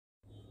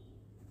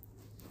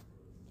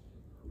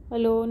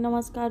Hello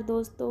नमस्कार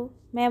दोस्तों।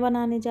 मैं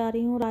बनाने जा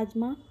रही हूँ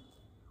राजमा।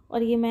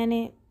 और ये मैंने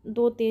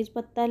 2 तेज़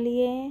पत्ता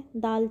लिए हैं,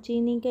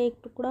 दालचीनी का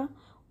 1 टुकड़ा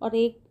और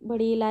 1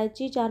 बड़ी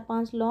इलायची,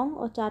 4-5 लौंग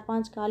और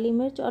 4-5 काली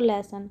मिर्च और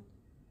लहसुन।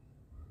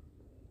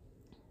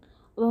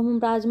 अब हम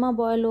राजमा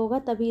बॉयल होगा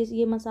तभी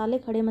ये मसाले,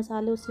 खड़े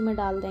मसाले उसी में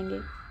डाल देंगे।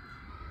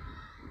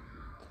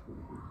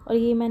 और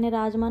ये मैंने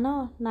राजमा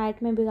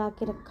नाइट में भिगा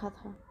के रखा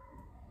था।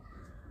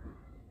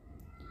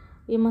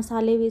 ये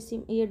मसाले भी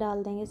ये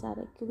डाल देंगे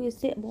सारे, क्योंकि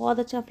इससे बहुत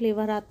अच्छा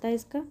फ्लेवर आता है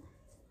इसका।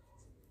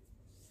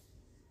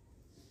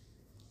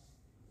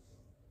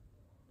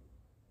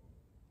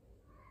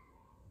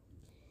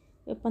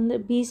 ये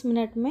 15-20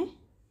 मिनट में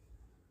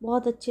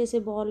बहुत अच्छे से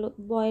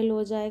बॉयल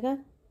हो जाएगा।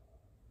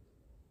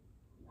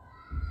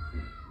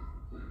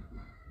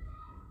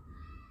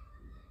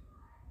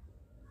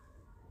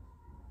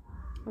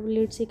 अब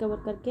लिड से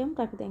कवर करके हम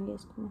रख देंगे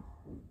इसको।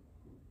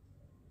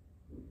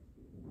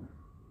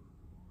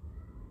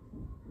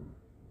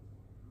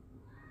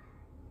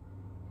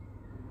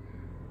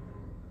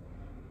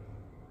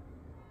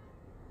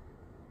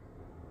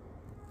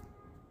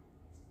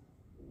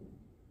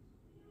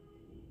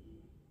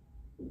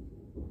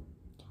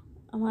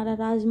 हमारा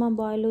राजमा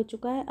बॉयल हो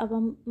चुका है। अब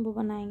हम वो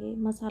बनाएंगे,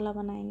 मसाला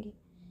बनाएंगे।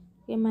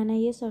 ये मैंने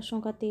ये सरसों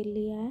का तेल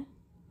लिया है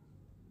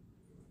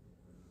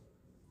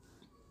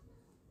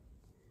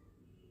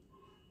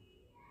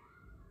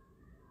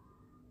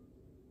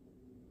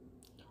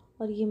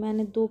और ये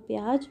मैंने 2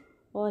 प्याज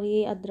और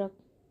ये अदरक,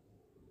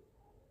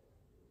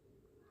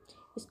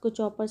 इसको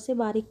चॉपर से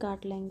बारीक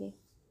काट लेंगे।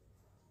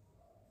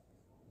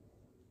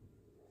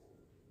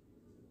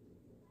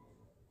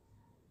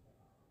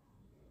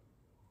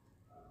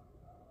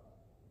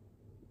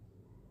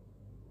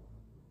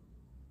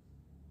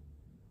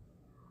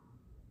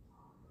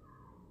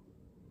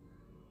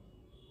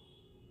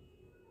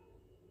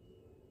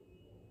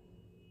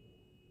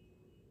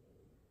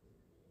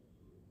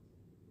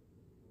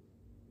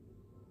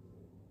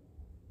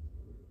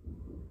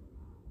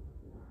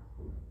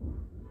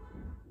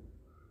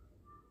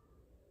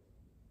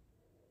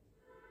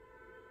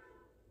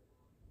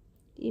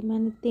 ये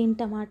मैंने 3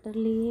 टमाटर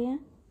लिए हैं,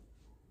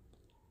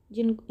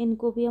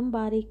 इनको भी हम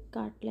बारीक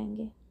काट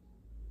लेंगे।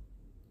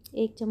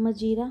 1 चम्मच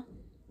जीरा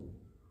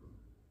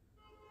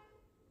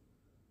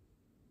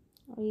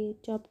और ये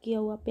चॉप किया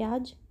हुआ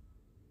प्याज।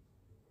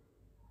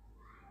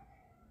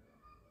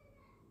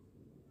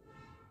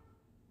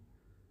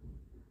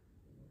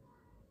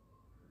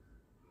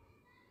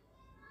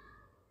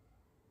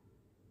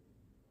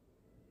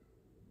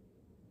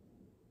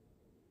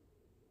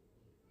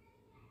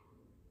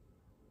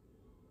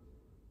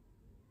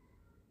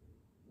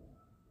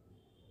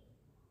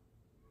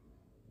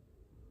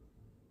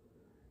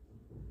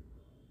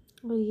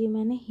 और ये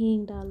मैंने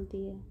हींग डाल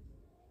दी है।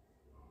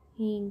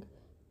 हींग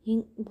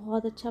हींग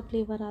बहुत अच्छा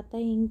फ्लेवर आता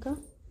है हींग का।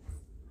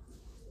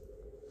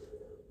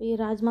 ये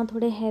राजमा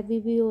थोड़े हैवी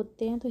भी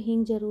होते हैं तो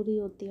हींग ज़रूरी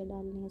होती है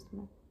डालनी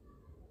इसमें।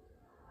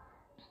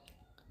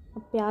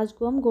 अब प्याज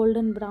को हम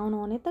गोल्डन ब्राउन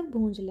होने तक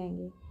भूंज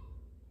लेंगे।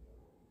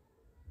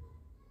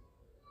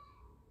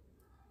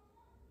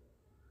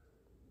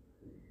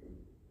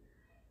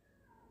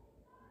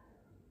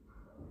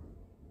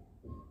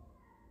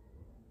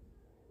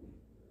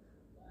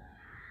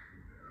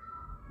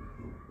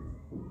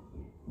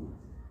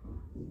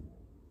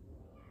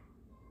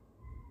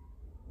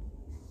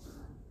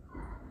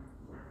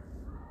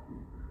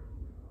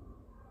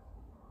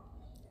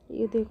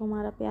 ये देखो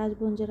हमारा प्याज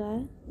भुंज रहा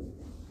है।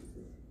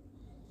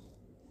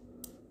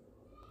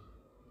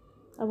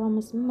 अब हम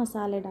इसमें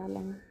मसाले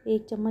डालेंगे।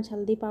 1 चम्मच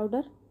हल्दी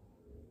पाउडर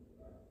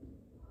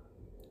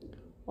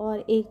और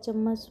 1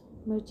 चम्मच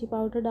मिर्ची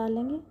पाउडर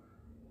डालेंगे।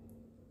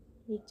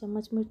 1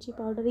 चम्मच मिर्ची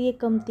पाउडर, ये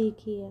कम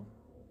तीखी है।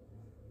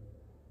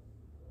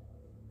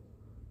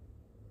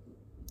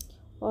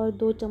 और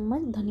 2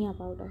 चम्मच धनिया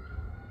पाउडर।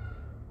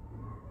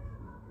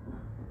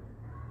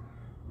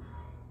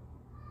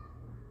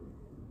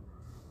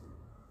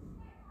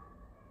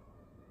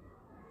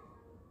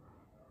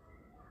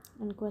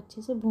 इनको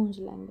अच्छे से भूंज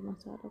लेंगे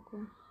मसालों को।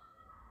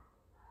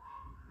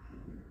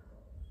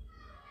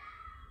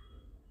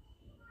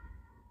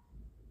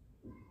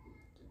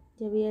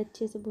 जब ये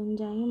अच्छे से भुन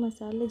जाएंगे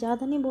मसाले,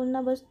 ज़्यादा नहीं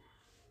भूनना, बस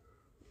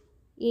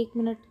 1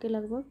 मिनट के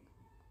लगभग।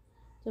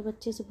 जब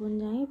अच्छे से भुन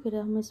जाएंगे फिर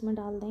हम इसमें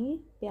डाल देंगे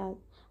प्याज,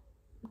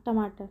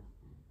 टमाटर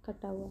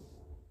कटा हुआ।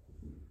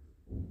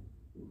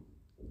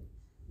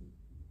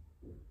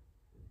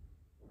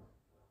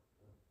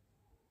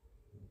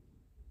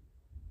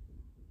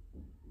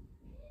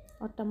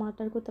 और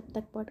टमाटर को तब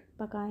तक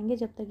पकाएंगे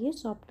जब तक ये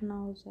सॉफ्ट ना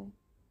हो जाए।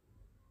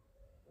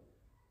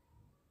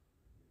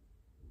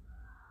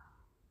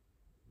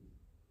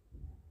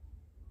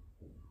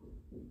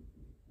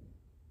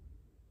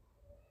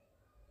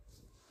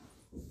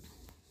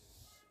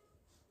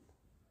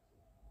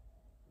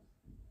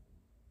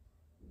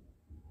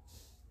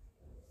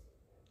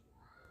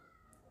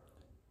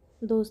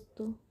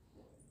 दोस्तों,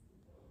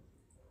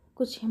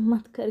 कुछ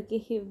हिम्मत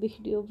करके ये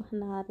वीडियो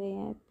बना रहे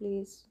हैं,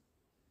 प्लीज़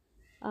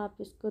आप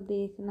इसको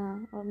देखना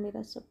और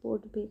मेरा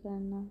सपोर्ट भी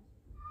करना।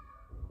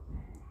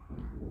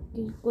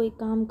 कि कोई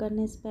काम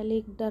करने से पहले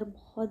एक डर,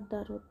 बहुत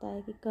डर होता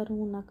है कि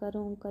करूँ ना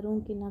करूँ, करूँ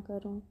कि ना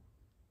करूँ।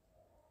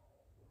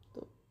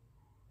 तो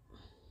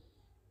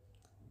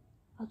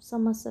आप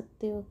समझ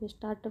सकते हो कि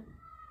स्टार्टअप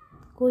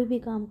कोई भी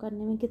काम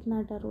करने में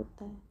कितना डर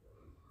होता है।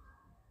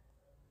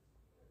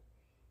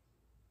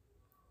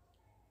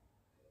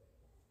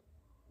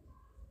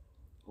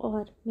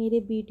 और मेरे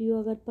वीडियो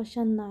अगर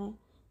पसंद आए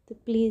तो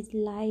प्लीज़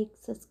लाइक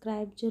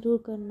सब्सक्राइब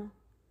ज़रूर करना।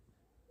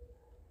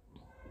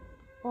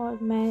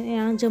 और मैं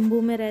यहाँ जम्मू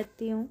में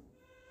रहती हूँ,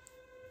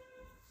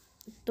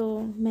 तो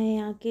मैं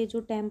यहाँ के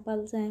जो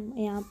टेम्पल्स हैं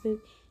यहाँ पे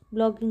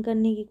ब्लॉगिंग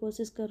करने की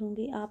कोशिश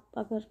करूँगी। आप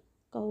अगर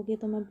कहोगे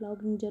तो मैं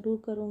ब्लॉगिंग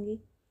ज़रूर करूँगी।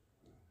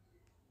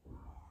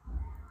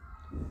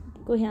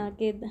 को यहाँ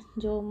के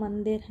जो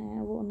मंदिर हैं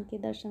वो उनके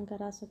दर्शन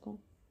करा सकूँ,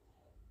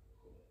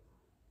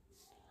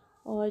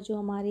 और जो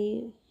हमारी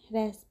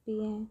रेसिपी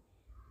हैं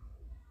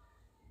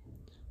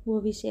वो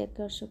भी शेयर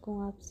कर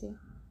सकूँ आपसे।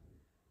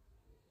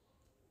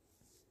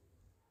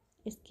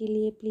 इसके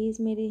लिए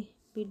प्लीज़ मेरी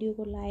वीडियो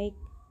को लाइक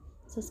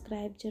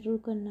सब्सक्राइब ज़रूर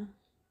करना।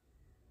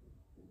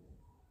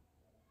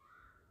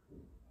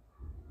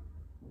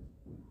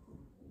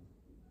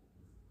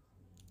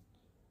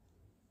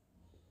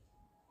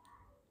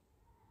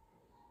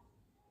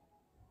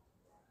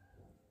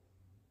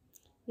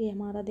 ये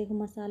हमारा देखो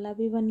मसाला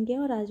भी बन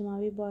गया और राजमा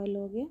भी बॉयल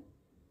हो गया।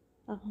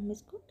 अब हम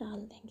इसको डाल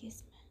देंगे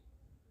इसमें।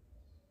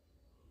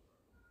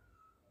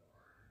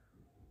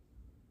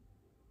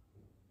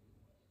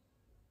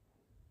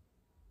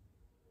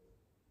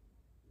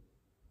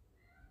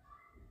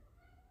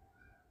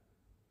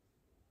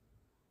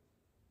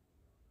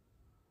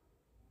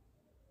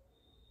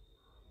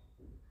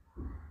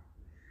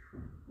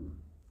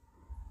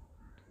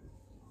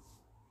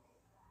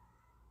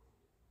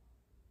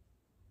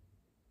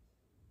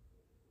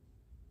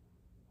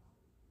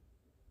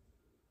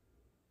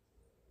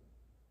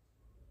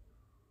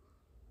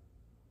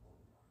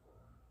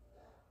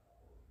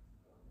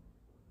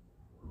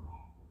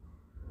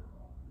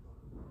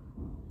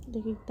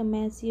 देखिए एकदम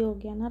मैसी हो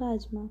गया ना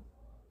राजमा।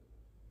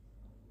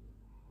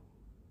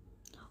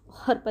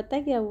 और पता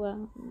है क्या हुआ,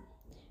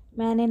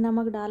 मैंने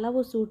नमक डाला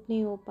वो सूट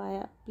नहीं हो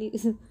पाया।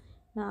 प्लीज़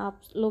ना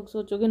आप लोग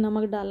सोचोगे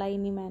नमक डाला ही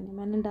नहीं,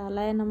 मैंने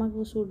डाला है नमक,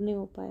 वो सूट नहीं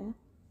हो पाया।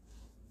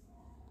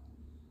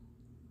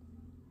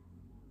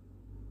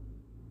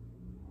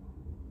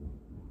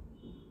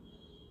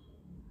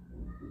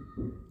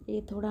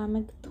 ये थोड़ा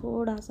हमें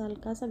थोड़ा सा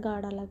हल्का सा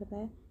गाढ़ा लग रहा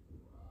है,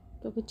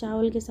 क्योंकि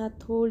चावल के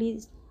साथ थोड़ी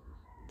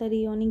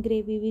तरी होनी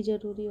ग्रेवी भी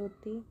ज़रूरी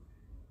होती है।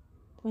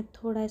 तो मैं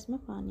थोड़ा इसमें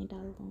पानी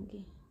डाल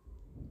दूँगी।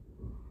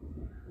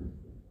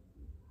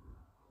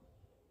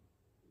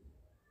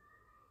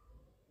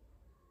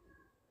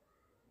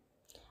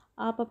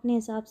 आप अपने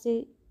हिसाब से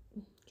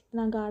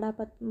कितना गाढ़ा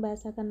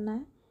वैसा करना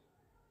है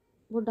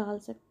वो डाल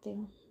सकते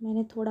हो।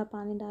 मैंने थोड़ा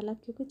पानी डाला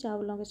क्योंकि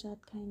चावलों के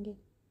साथ खाएंगे।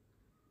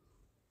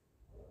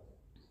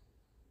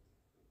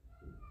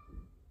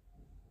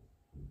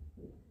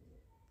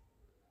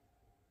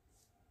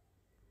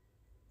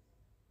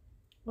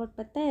 और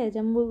पता है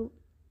जम्मू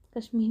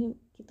कश्मीर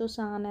की तो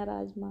शान है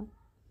राजमा।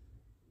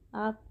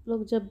 आप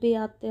लोग जब भी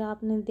आते हो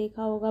आपने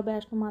देखा होगा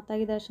वैष्णो माता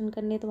के दर्शन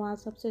करने, तो वहाँ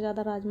सबसे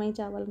ज़्यादा राजमा ही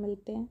चावल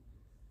मिलते हैं।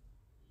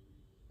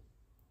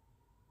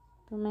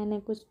 तो मैंने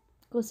कुछ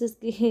कोशिश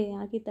की है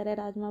यहाँ की तरह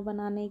राजमा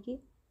बनाने की।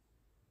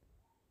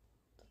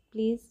 तो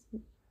प्लीज़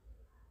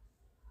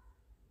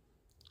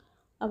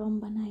अब हम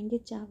बनाएंगे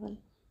चावल,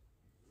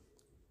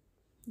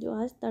 जो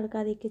आज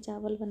तड़का दे के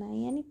चावल बनाए,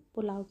 यानी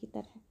पुलाव की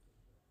तरह।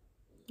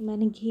 तो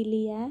मैंने घी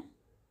लिया है,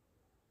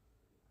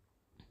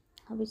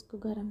 अब इसको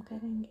गरम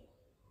करेंगे।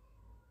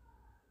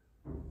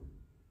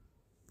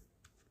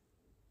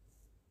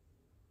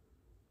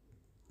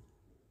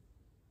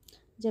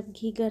 जब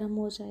घी गरम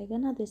हो जाएगा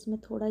ना तो इसमें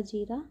थोड़ा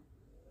जीरा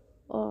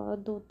और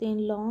 2-3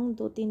 लौंग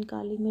 2-3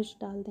 काली मिर्च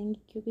डाल देंगे,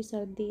 क्योंकि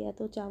सर्दी है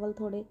तो चावल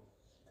थोड़े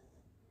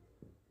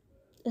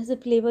ऐसे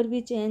फ्लेवर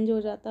भी चेंज हो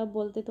जाता है,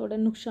 बोलते थोड़ा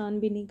नुकसान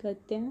भी नहीं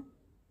करते हैं।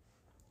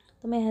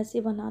 तो मैं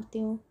ऐसे बनाती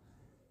हूँ,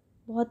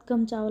 बहुत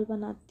कम चावल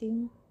बनाती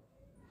हूँ।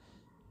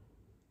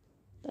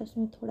 तो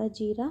इसमें थोड़ा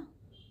जीरा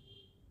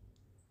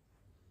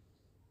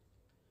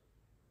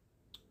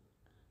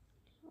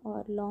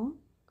और लौंग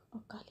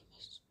और काली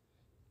मिर्च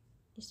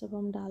ये सब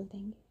हम डाल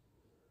देंगे।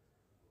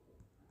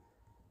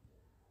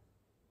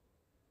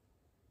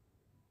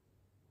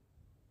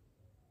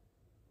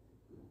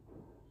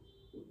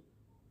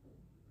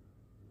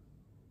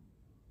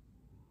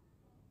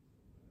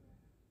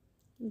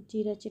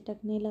 जीरा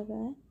चिटकने लगा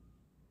है,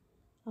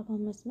 अब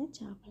हम इसमें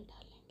चावल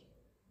डालेंगे।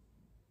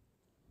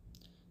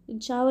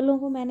 चावलों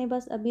को मैंने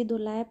बस अभी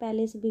धुला है,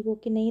 पहले से भिगो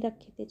के नहीं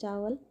रखे थे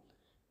चावल,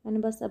 मैंने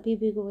बस अभी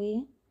भिगोए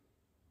हैं।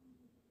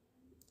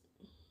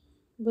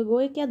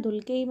 भिगोए क्या, धुल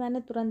के ही मैंने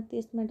तुरंत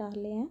इसमें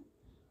डाले हैं,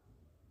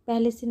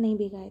 पहले से नहीं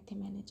भिगाए थे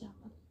मैंने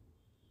चावल।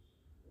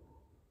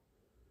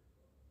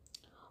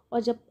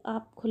 और जब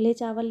आप खुले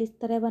चावल इस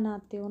तरह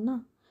बनाते हो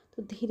ना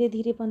तो धीरे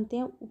धीरे बनते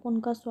हैं,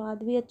 उनका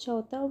स्वाद भी अच्छा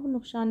होता है और वो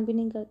नुकसान भी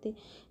नहीं करते।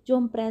 जो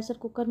हम प्रेशर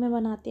कुकर में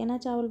बनाते हैं ना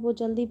चावल, वो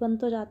जल्दी बन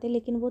तो जाते हैं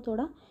लेकिन वो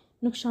थोड़ा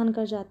नुकसान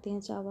कर जाते हैं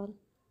चावल।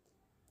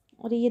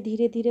 और ये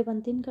धीरे धीरे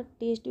बनती है, इनका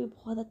टेस्ट भी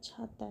बहुत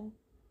अच्छा आता है।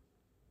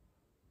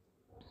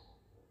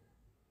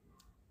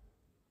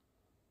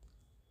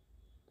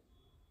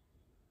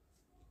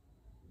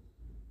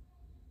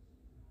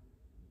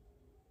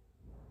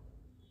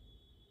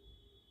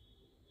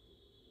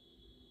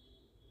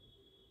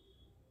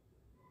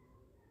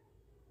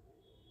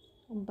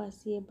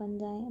 बस ये बन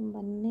जाए,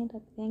 बनने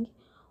रख देंगे।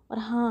 और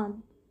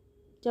हाँ,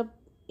 जब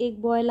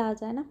एक बॉयल आ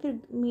जाए ना,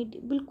 फिर मीट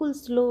बिल्कुल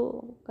स्लो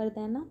कर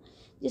देना,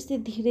 जिससे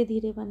धीरे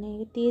धीरे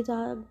बने, तेज़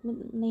आग में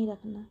नहीं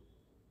रखना,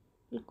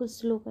 बिल्कुल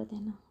स्लो कर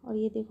देना। और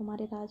ये देखो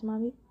हमारे राजमा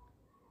भी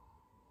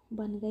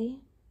बन गए,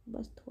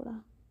 बस थोड़ा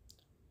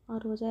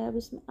और हो जाए। अब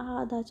इसमें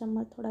आधा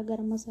चम्मच थोड़ा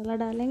गरम मसाला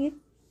डालेंगे।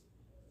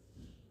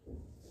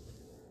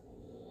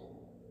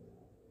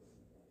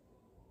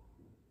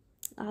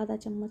 आधा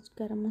चम्मच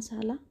गरम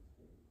मसाला,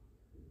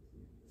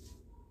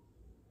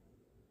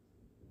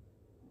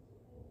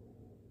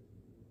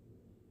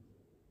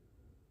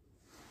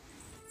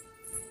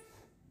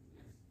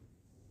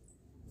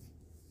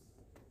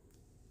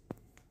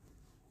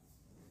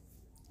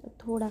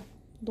 थोड़ा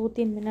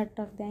 2-3 मिनट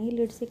रख देंगे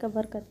लिड से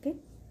कवर करके।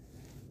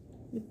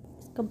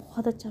 इसका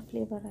बहुत अच्छा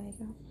फ्लेवर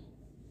आएगा।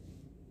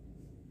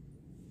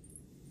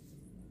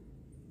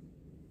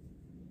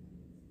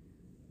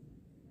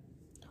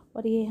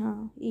 और ये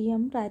हाँ, ये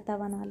हम रायता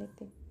बना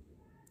लेते हैं,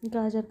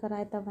 गाजर का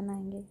रायता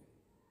बनाएंगे।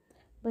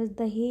 बस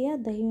दही या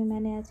दही में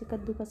मैंने ऐसे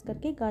कद्दूकस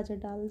करके गाजर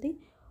डाल दी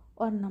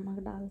और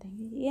नमक डाल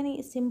देंगे। ये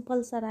नहीं,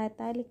 सिंपल सा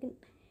रायता है लेकिन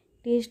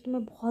टेस्ट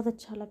में बहुत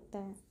अच्छा लगता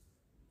है।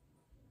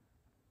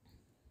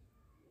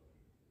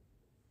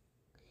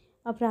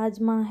 अब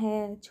राजमा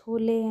है,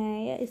 छोले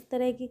हैं, या इस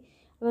तरह की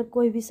अगर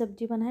कोई भी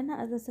सब्जी बनाए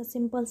ना, जैसा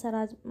सिंपल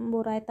सा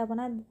वो रायता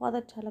बनाए, बहुत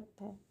अच्छा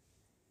लगता है।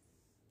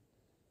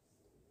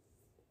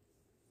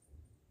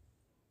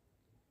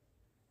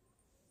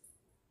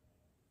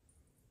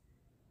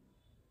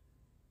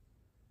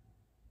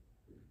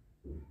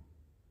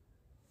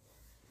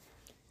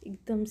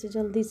 एकदम से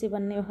जल्दी से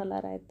बनने वाला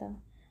रायता।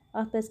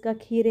 आप इसका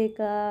खीरे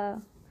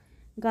का,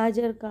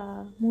 गाजर का,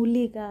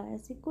 मूली का,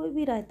 ऐसे कोई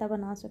भी रायता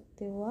बना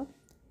सकते हो आप,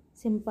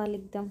 सिंपल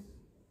एकदम।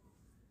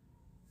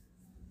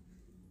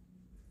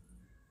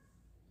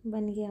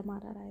 बन गया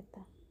हमारा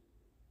रायता।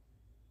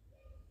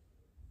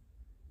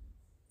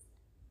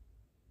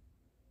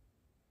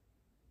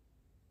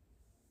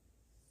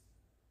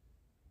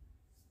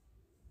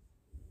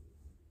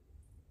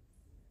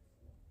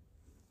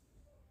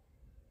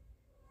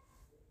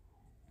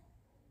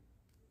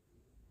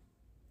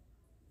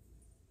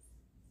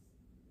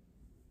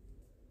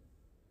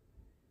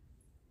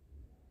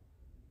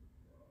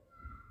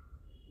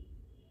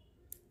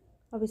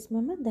 अब इसमें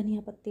मैं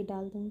धनिया पत्ती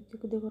डाल दूँगी,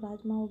 क्योंकि देखो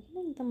राजमा होगी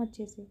ना एकदम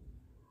अच्छे से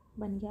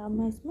बन गया। अब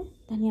मैं इसमें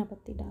धनिया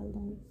पत्ती डाल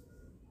दूँगी।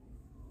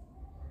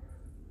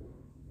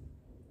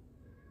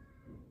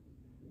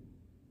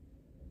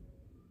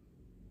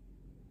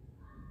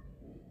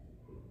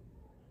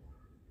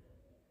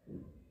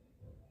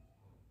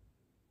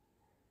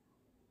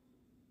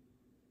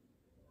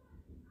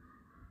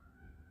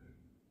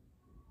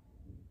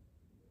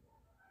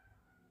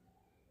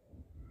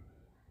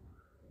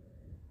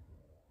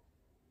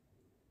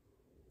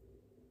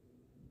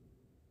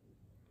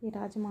 ये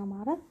राजमा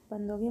हमारा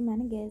बंद हो गया,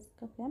 मैंने गैस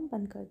का फ्लेम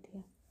बंद कर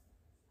दिया।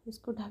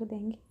 इसको ढक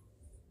देंगे।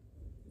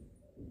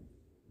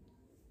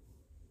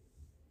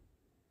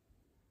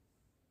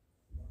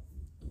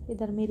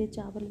 इधर मेरे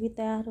चावल भी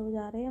तैयार हो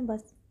जा रहे हैं,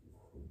 बस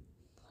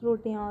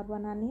रोटियां और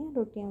बनानी है,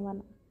 रोटियां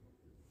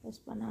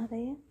बस बना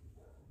रहे हैं,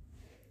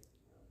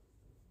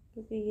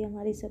 क्योंकि ये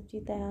हमारी सब्ज़ी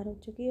तैयार हो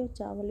चुकी है और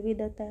चावल भी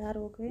इधर तैयार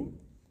हो गए।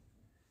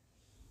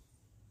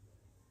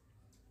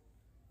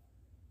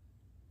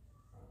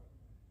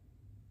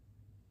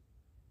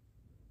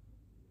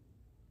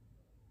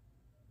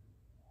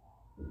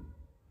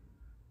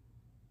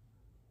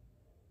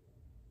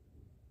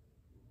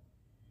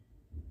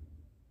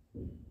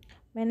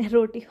 मैंने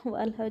रोटियों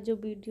वाला जो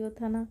वीडियो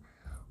था ना,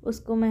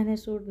 उसको मैंने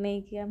शूट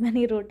नहीं किया।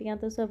 मैंने रोटियां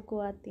तो सबको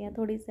आती हैं,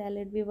 थोड़ी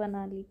सैलेड भी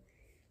बना ली,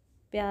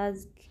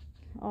 प्याज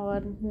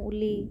और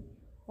मूली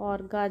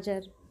और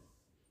गाजर,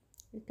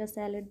 इसका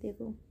सैलेड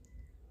देखो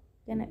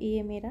क्या ना।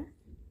 ये मेरा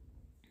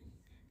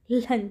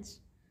लंच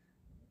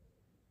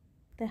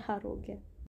तैयार हो गया।